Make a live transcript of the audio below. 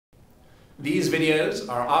These videos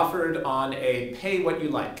are offered on a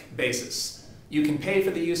pay-what-you-like basis. You can pay for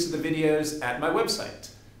the use of the videos at my website.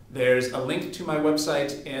 There's a link to my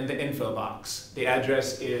website in the info box. The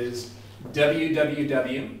address is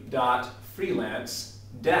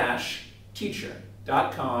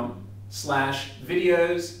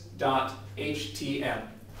www.freelance-teacher.com/videos.htm.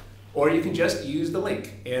 Or you can just use the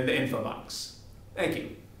link in the info box. Thank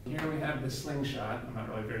you. Here we have the slingshot. I'm not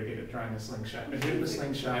really very good at drawing a slingshot, but here's the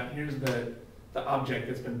slingshot. Here's the object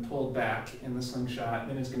that's been pulled back in the slingshot.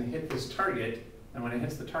 Then it's going to hit this target, and when it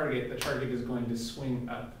hits the target is going to swing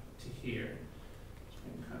up to here.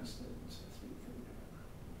 Swing constant.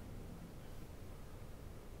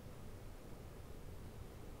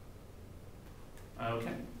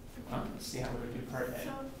 Okay. Well, let's see how we would do part A.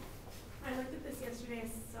 So, I looked at this yesterday. I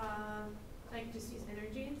saw, like, just use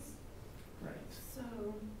energies. Right. So,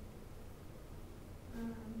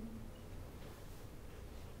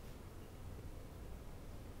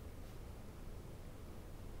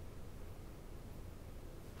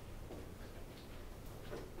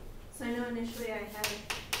 I know initially I had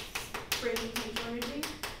spring potential energy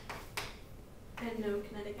and no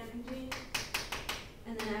kinetic energy,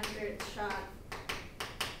 and then after it's shot,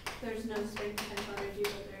 there's no spring potential energy,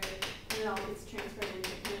 but it all gets transferred into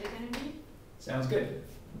kinetic energy. Sounds good.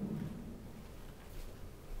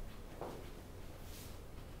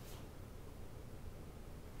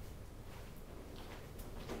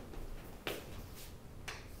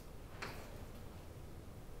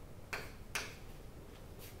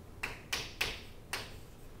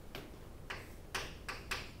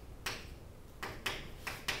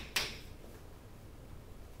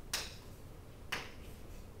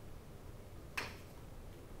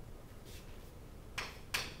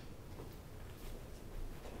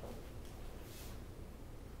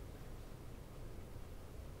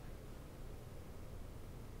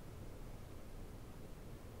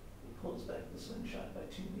 Pulls back the slingshot by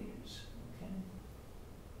 2 meters. Okay.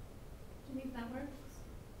 Do you think that works?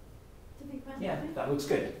 Do you think that Yeah, works? that looks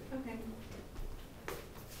good. Okay.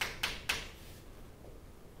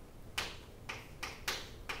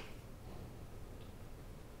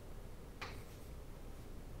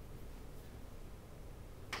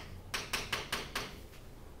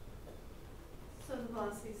 So the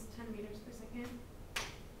velocity is 10 meters per second.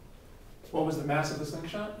 What was the mass of the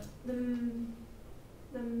slingshot?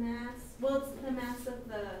 The mass, well, it's the mass of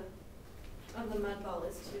the mud ball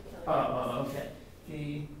is 2 kilograms. Oh, okay.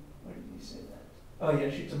 Where did you say that? Oh,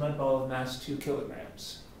 yeah, shoots a mud ball of mass 2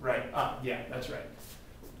 kilograms. Right. Yeah, that's right.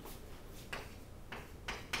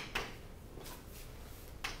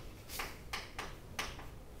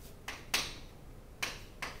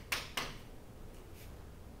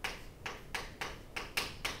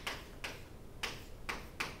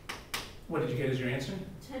 What did you get as your answer?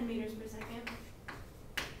 10 meters per second.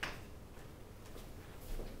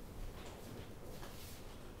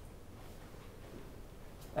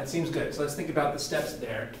 That seems good. So let's think about the steps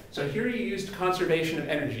there. So here you used conservation of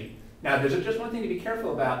energy. Now there's just one thing to be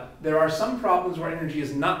careful about. There are some problems where energy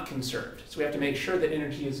is not conserved. So we have to make sure that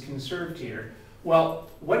energy is conserved here. Well,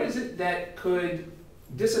 what is it that could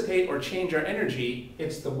dissipate or change our energy?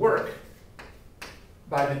 It's the work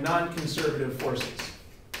by the non-conservative forces.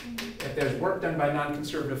 If there's work done by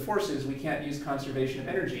non-conservative forces, we can't use conservation of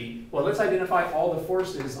energy. Well, let's identify all the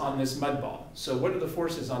forces on this mud ball. So what are the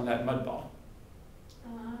forces on that mud ball?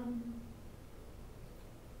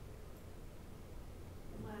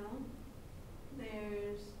 Well,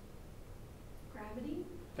 there's gravity.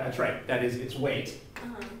 That's right. That is its weight.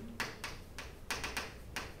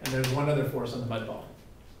 And there's one other force on the mud ball.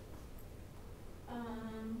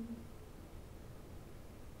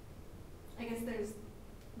 I guess there's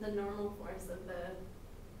the normal force of the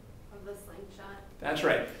slingshot. That's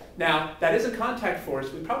right. Now, that is a contact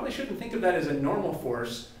force. We probably shouldn't think of that as a normal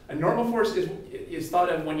force. A normal force is thought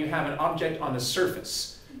of when you have an object on a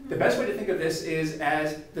surface. The best way to think of this is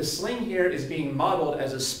as the sling here is being modeled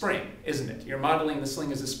as a spring, isn't it? You're modeling the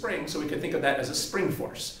sling as a spring, so we could think of that as a spring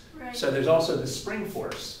force. Right. So there's also the spring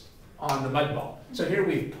force on the mud ball. So here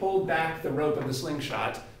we've pulled back the rope of the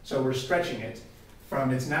slingshot, so we're stretching it from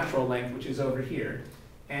its natural length, which is over here.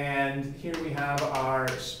 And here we have our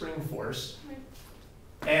spring force.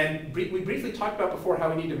 And we briefly talked about before how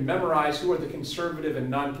we need to memorize who are the conservative and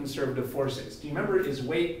non-conservative forces. Do you remember, is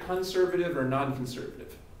weight conservative or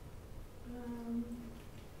non-conservative?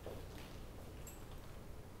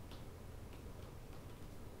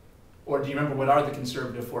 Or do you remember what are the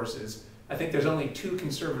conservative forces? I think there's only 2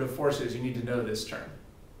 conservative forces. You need to know this term.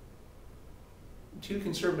 2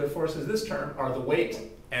 conservative forces this term are the weight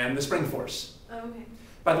and the spring force. Oh, okay.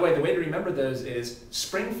 By the way, the way to remember those is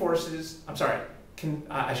spring forces, I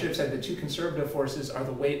should have said the two conservative forces are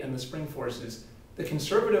the weight and the spring forces. The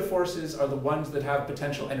conservative forces are the ones that have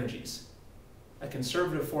potential energies. A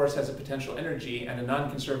conservative force has a potential energy and a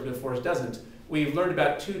non-conservative force doesn't. We've learned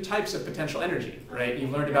about two types of potential energy, right?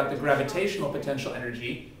 You've learned about the gravitational potential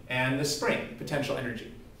energy and the spring potential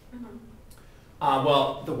energy.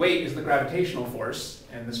 Well, the weight is the gravitational force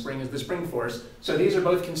and the spring is the spring force. So these are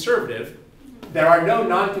both conservative. There are no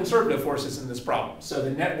non-conservative forces in this problem. So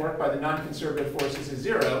the net work by the non-conservative forces is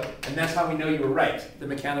 0, and that's how we know you were right. The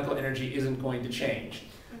mechanical energy isn't going to change.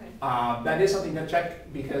 Okay. That is something to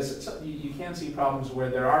check because you can see problems where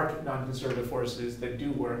there are non-conservative forces that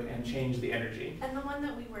do work and change the energy. And the one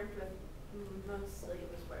that we worked with mostly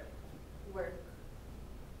was work.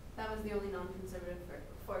 That was the only non-conservative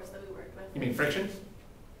force that we worked with. You mean friction?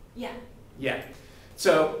 Yeah. Yeah.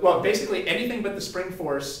 So, well, basically anything but the spring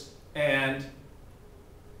force and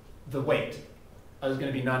the weight is going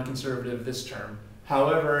to be non-conservative this term.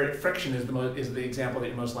 However, friction is the example that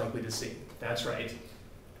you're most likely to see. That's right.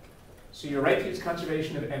 So you're right to use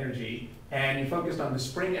conservation of energy, and you focused on the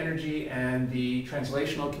spring energy and the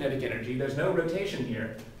translational kinetic energy. There's no rotation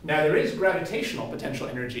here. Now there is gravitational potential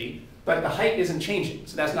energy, but the height isn't changing,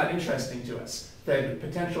 so that's not interesting to us. The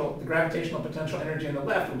gravitational potential energy on the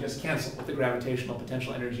left would just cancel with the gravitational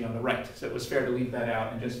potential energy on the right. So it was fair to leave that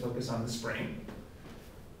out and just focus on the spring.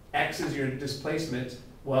 X is your displacement.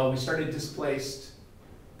 Well, we started displaced,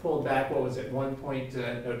 pulled back, what was it,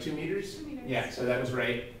 2 meters? 2 meters. Yeah, so that was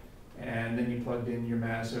right. And then you plugged in your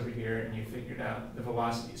mass over here and you figured out the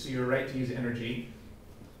velocity. So you were right to use energy.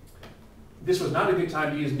 This was not a good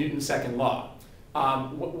time to use Newton's second law.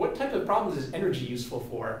 What type of problems is energy useful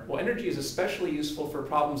for? Well, energy is especially useful for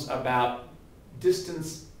problems about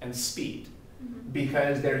distance and speed,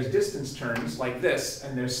 because there's distance terms like this,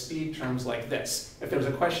 and there's speed terms like this. If there was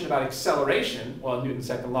a question about acceleration, well, Newton's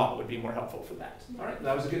second law would be more helpful for that. All right,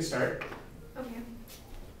 that was a good start. Okay.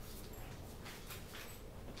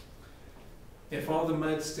 If all the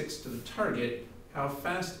mud sticks to the target, how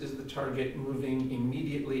fast is the target moving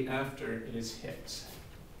immediately after it is hit?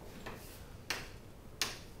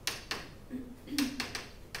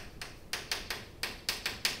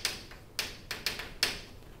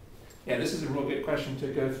 Yeah, this is a real good question to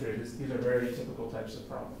go through. These are very typical types of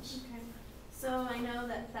problems. Okay. So I know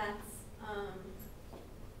that that's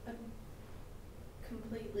a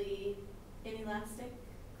completely inelastic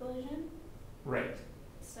collision. Right.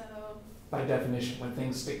 So. By definition, when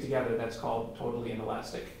things stick together, that's called totally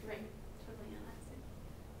inelastic. Right. Totally inelastic.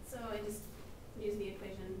 So I just use the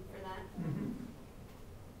equation for that. Mm-hmm.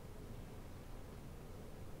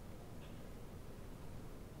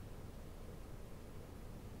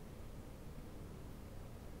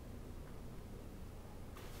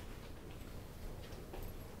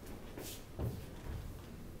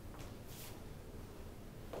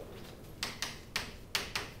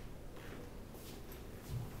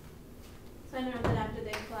 So I know that after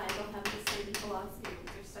they fly, they'll have the same velocity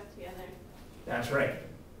because they're stuck together. That's right.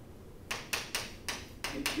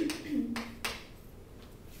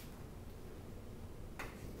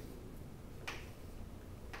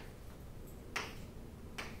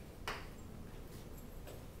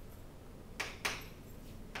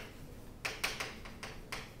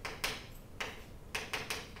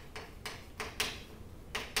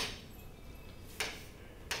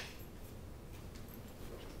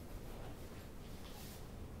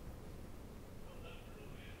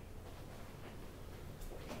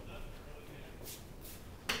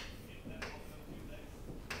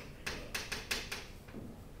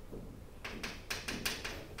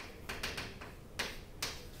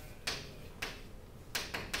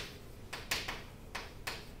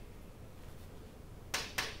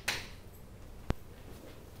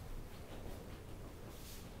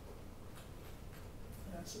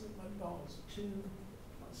 So the mud ball was 2,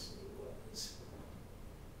 plus it was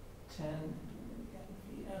 10, and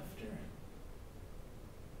V after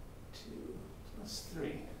 2 plus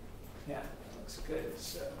 3. Yeah, that looks good.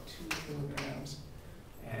 So 2 kilograms,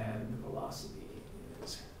 and the velocity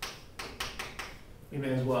is, we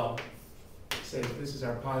may as well say that this is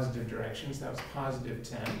our positive direction, so that was positive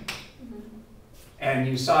 10. And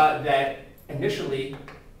you saw that initially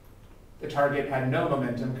the target had no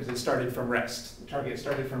momentum because it started from rest. The target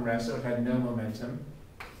started from rest, so it had no momentum.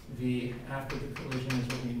 V after the collision is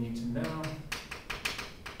what we need to know.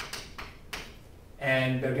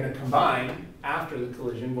 And they're going to combine after the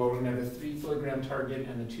collision. Well, we're going to have a 3 kilogram target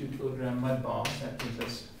and a 2 kilogram mud ball. So that gives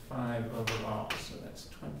us 5 overall. So that's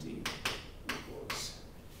 20 equals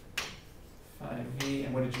 5V.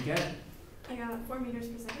 And what did you get? I got 4 meters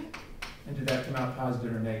per second. And did that come out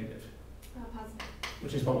positive or negative? Positive.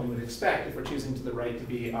 Which is what we would expect if we're choosing to the right to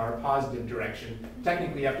be our positive direction.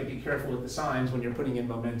 Technically, you have to be careful with the signs when you're putting in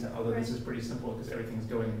momentum, although this is pretty simple because everything's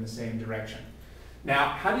going in the same direction. Now,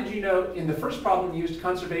 how did you know in the first problem you used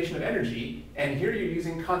conservation of energy, and here you're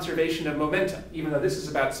using conservation of momentum, even though this is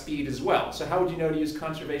about speed as well. So how would you know to use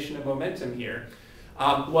conservation of momentum here?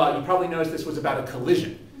 Well, you probably noticed this was about a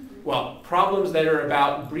collision. Well, problems that are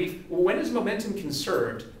about brief, when is momentum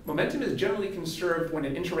conserved? Momentum is generally conserved when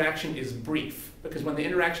an interaction is brief, because when the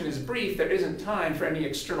interaction is brief, there isn't time for any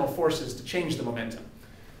external forces to change the momentum.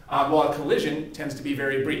 While a collision tends to be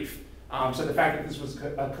very brief. So the fact that this was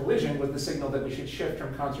a collision was the signal that we should shift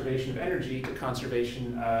from conservation of energy to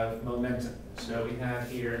conservation of momentum. So we have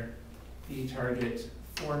here the target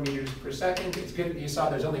 4 meters per second. It's good that you saw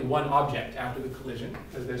there's only one object after the collision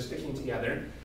because they're sticking together.